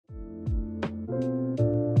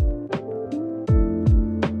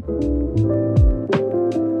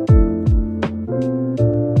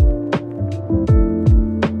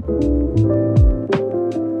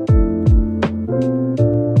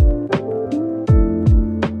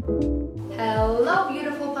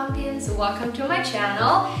welcome to my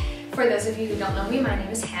channel. For those of you who don't know me, my name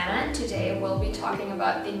is Hannah, and today we'll be talking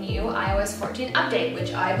about the new iOS 14 update,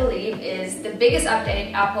 which I believe is the biggest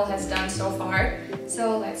update Apple has done so far.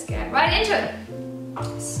 So let's get right into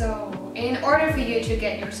it. So in order for you to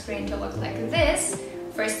get your screen to look like this,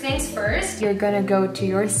 first things first, you're gonna go to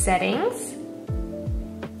your settings,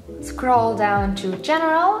 scroll down to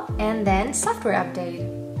general, and then software update.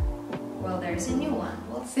 Well, there's a new one,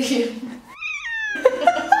 we'll see.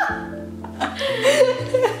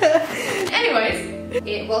 Anyways,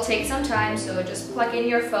 it will take some time, so just plug in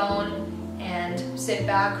your phone and sit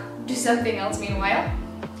back, do something else meanwhile.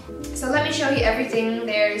 So let me show you everything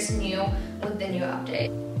there is new with the new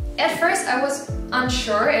update. At first I was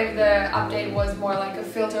unsure if the update was more like a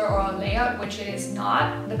filter or a layout, which it is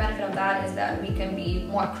not. The benefit of that is that we can be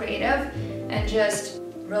more creative and just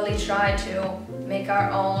really try to make our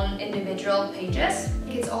own individual pages.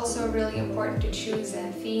 It's also really important to choose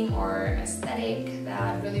a theme or aesthetic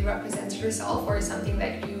that really represents yourself or something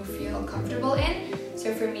that you feel comfortable in.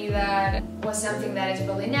 So for me, that was something that is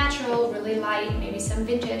really natural, really light, maybe some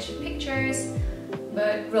vintage pictures,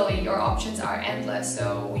 but really your options are endless.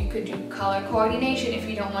 So you could do color coordination if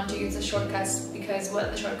you don't want to use the shortcuts, because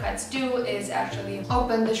what the shortcuts do is actually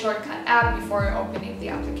open the shortcut app before opening the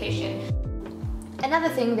application. Another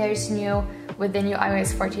thing there's new with the new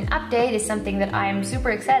iOS 14 update is something that I'm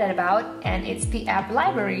super excited about, and it's the app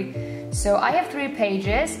library. So I have 3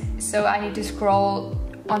 pages, so I need to scroll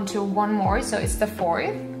onto one more, so it's the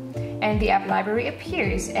 4th, and the app library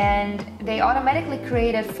appears, and they automatically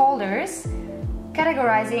created folders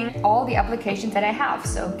categorizing all the applications that I have,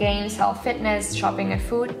 so games, health, fitness, shopping and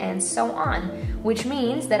food, and so on, which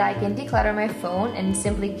means that I can declutter my phone and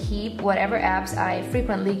simply keep whatever apps I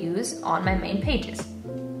frequently use on my main pages.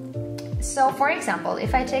 So for example,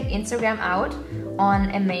 if I take Instagram out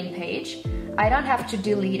on a main page, I don't have to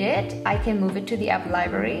delete it, I can move it to the app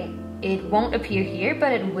library. It won't appear here,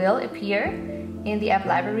 but it will appear in the app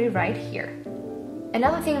library right here.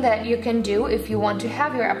 Another thing that you can do if you want to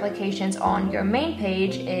have your applications on your main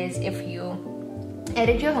page is if you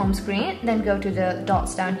edit your home screen, then go to the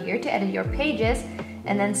dots down here to edit your pages,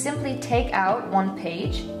 and then simply take out one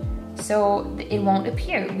page so it won't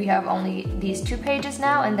appear. We have only these 2 pages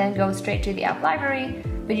now, and then go straight to the app library,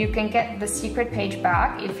 but you can get the secret page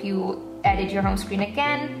back if you edit your home screen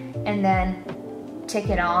again and then tick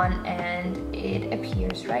it on, and it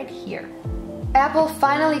appears right here. Apple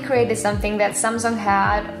finally created something that Samsung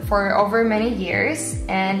had for over many years,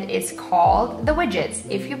 and it's called the widgets.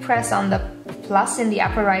 If you press on the plus in the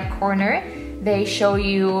upper right corner, they show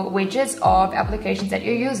you widgets of applications that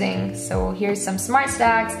you're using. So here's some smart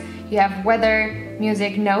stacks, you have weather,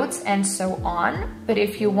 music, notes, and so on. But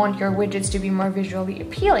if you want your widgets to be more visually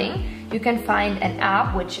appealing, you can find an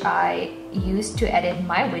app which I use to edit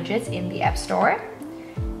my widgets in the App Store.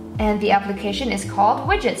 And the application is called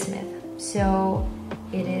Widgetsmith. So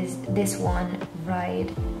it is this one right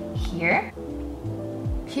here.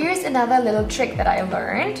 Here's another little trick that I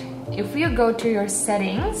learned. If you go to your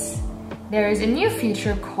settings, there is a new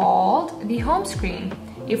feature called the home screen.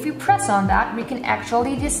 If we press on that, we can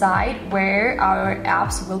actually decide where our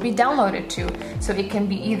apps will be downloaded to. So it can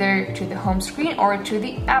be either to the home screen or to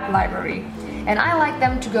the app library. And I like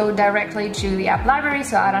them to go directly to the app library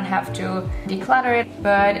so I don't have to declutter it.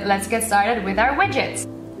 But let's get started with our widgets.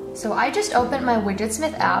 So I just opened my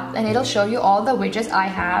Widgetsmith app, and it'll show you all the widgets I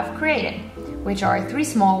have created, which are 3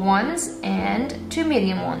 small ones and 2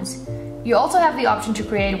 medium ones. You also have the option to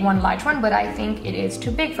create 1 large one, but I think it is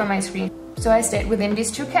too big for my screen, so I stayed within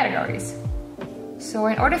these 2 categories. So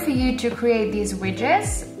in order for you to create these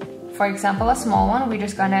widgets, for example a small one, we're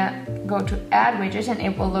just gonna go to add widget, and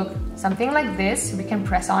it will look something like this. We can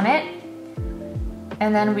press on it,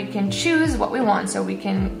 and then we can choose what we want. So we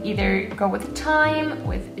can either go with time,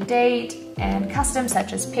 with date, and custom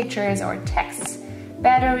such as pictures or texts,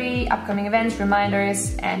 battery, upcoming events,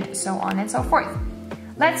 reminders, and so on and so forth.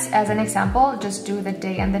 Let's, as an example, just do the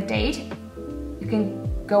day and the date. You can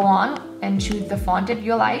go on and choose the font that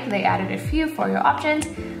you like. They added a few for your options.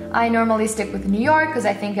 I normally stick with New York because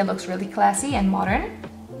I think it looks really classy and modern.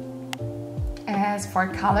 As for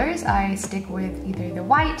colors, I stick with either the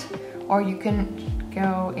white, or you can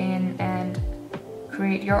go in and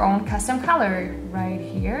create your own custom color right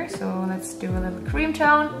here. So let's do a little cream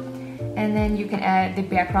tone, and then you can add the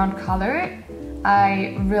background color.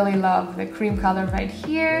 I really love the cream color right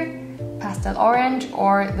here, pastel orange,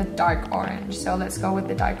 or the dark orange. So let's go with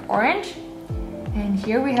the dark orange. And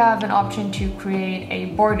here we have an option to create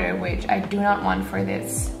a border, which I do not want for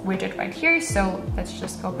this widget right here. So let's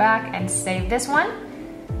just go back and save this one.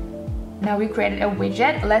 Now we created a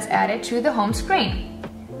widget, let's add it to the home screen.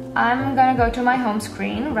 I'm gonna go to my home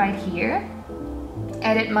screen right here,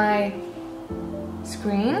 edit my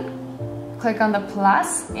screen, click on the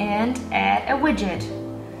plus and add a widget.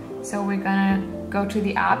 So we're gonna go to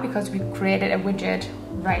the app because we created a widget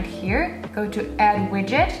right here. Go to add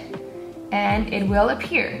widget and it will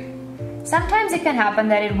appear. Sometimes it can happen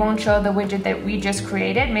that it won't show the widget that we just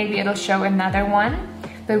created. Maybe it'll show another one,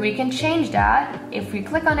 but we can change that. If we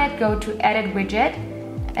click on it, go to edit widget,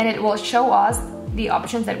 and it will show us the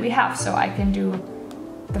options that we have. So I can do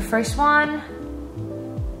the first one.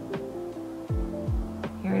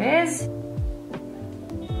 Here it is.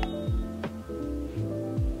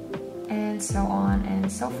 And so on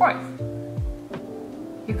and so forth.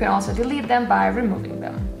 You can also delete them by removing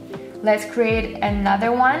them. Let's create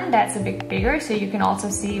another one that's a bit bigger so you can also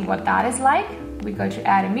see what that is like. We go to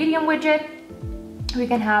add a medium widget. We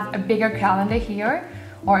can have a bigger calendar here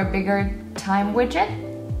or a bigger time widget.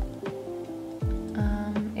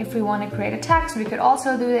 If we want to create a text, we could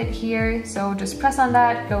also do it here. So just press on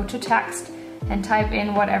that, go to text and type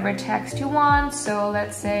in whatever text you want. So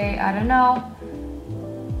let's say, I don't know,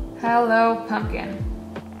 hello pumpkin.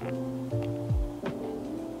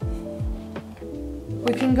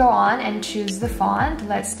 We can go on and choose the font.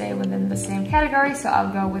 Let's stay within the same category, so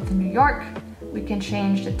I'll go with New York. We can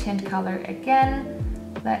change the tint color again.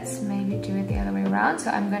 Let's maybe do it the other way around. So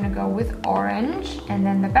I'm gonna go with orange, and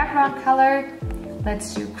then the background color,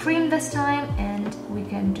 let's do cream this time, and we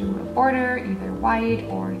can do a border, either white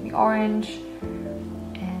or the orange.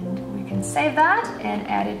 And we can save that and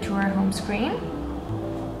add it to our home screen.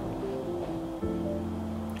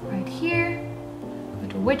 Right here, go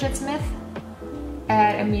to Widgetsmith.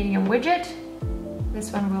 Add a medium widget.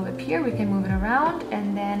 This one will appear. We can move it around,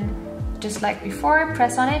 and then just like before,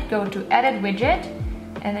 press on it, go to edit widget,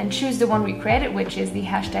 and then choose the one we created, which is the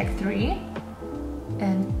 #3.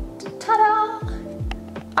 And ta-da!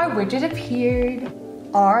 Our widget appeared.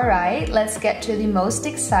 Alright, let's get to the most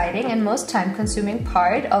exciting and most time-consuming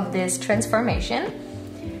part of this transformation,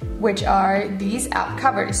 which are these app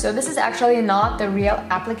covers. So this is actually not the real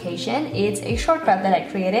application. It's a shortcut that I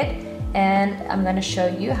created, and I'm gonna show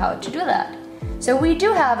you how to do that. So we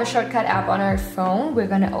do have a shortcut app on our phone. We're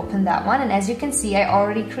gonna open that one, and as you can see, I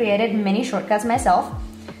already created many shortcuts myself.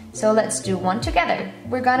 So let's do one together.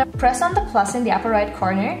 We're gonna press on the plus in the upper right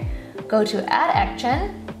corner, go to add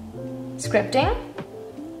action, scripting,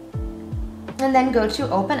 and then go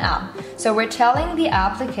to open app. So we're telling the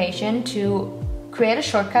application to create a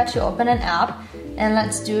shortcut to open an app, and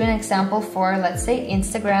let's do an example for, let's say,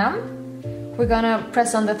 Instagram. We're gonna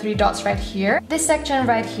press on the 3 dots right here. This section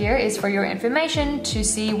right here is for your information to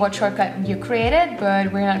see what shortcut you created,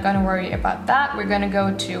 but we're not gonna worry about that. We're gonna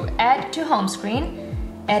go to add to home screen,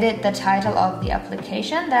 edit the title of the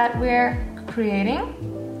application that we're creating.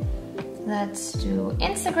 Let's do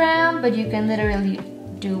Instagram, but you can literally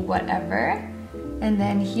do whatever. And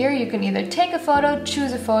then here you can either take a photo, or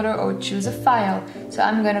choose a file. So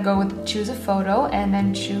I'm gonna go with choose a photo and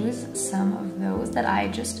then choose some of those that I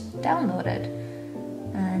just downloaded.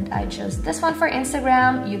 And I chose this one for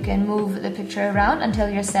Instagram. You can move the picture around until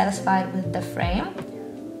you're satisfied with the frame.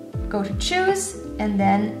 Go to choose and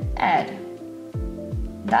then add.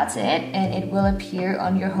 That's it, and it will appear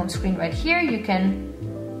on your home screen right here. You can,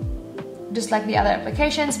 just like the other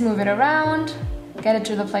applications, move it around, get it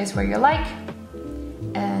to the place where you like,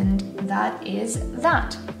 and that is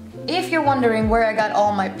that. If you're wondering where I got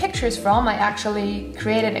all my pictures from, I actually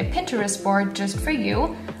created a Pinterest board just for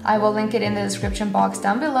you. I will link it in the description box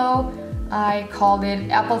down below. I called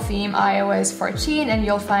it Apple Theme iOS 14, and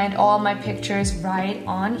you'll find all my pictures right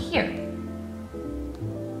on here.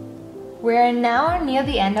 We're now near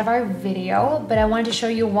the end of our video, but I wanted to show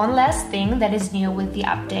you one last thing that is new with the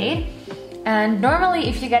update. And normally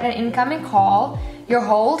if you get an incoming call, your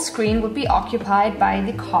whole screen would be occupied by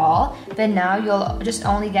the call, but now you'll just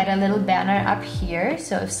only get a little banner up here.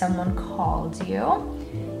 So if someone calls you,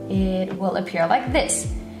 it will appear like this.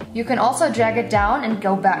 You can also drag it down and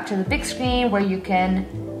go back to the big screen where you can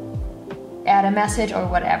add a message or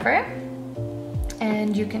whatever.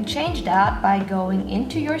 And you can change that by going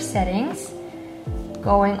into your settings,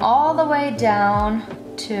 going all the way down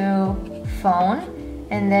to phone,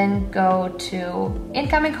 and then go to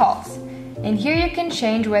incoming calls. And here you can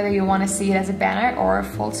change whether you want to see it as a banner or a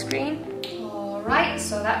full screen. Alright,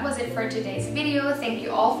 so that was it for today's video. Thank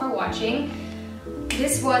you all for watching.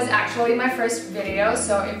 This was actually my first video,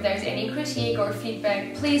 so if there's any critique or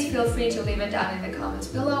feedback, please feel free to leave it down in the comments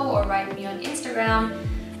below or write me on Instagram.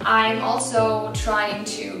 I'm also trying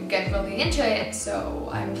to get really into it, so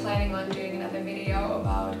I'm planning on doing another video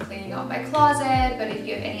about cleaning out my closet, but if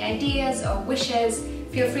you have any ideas or wishes,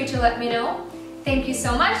 feel free to let me know. Thank you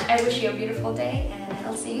so much. I wish you a beautiful day and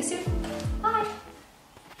I'll see you soon. Bye.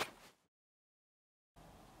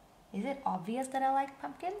 Is it obvious that I like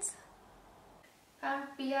pumpkins?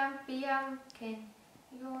 Pumpkin, you're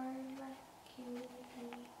like cutie.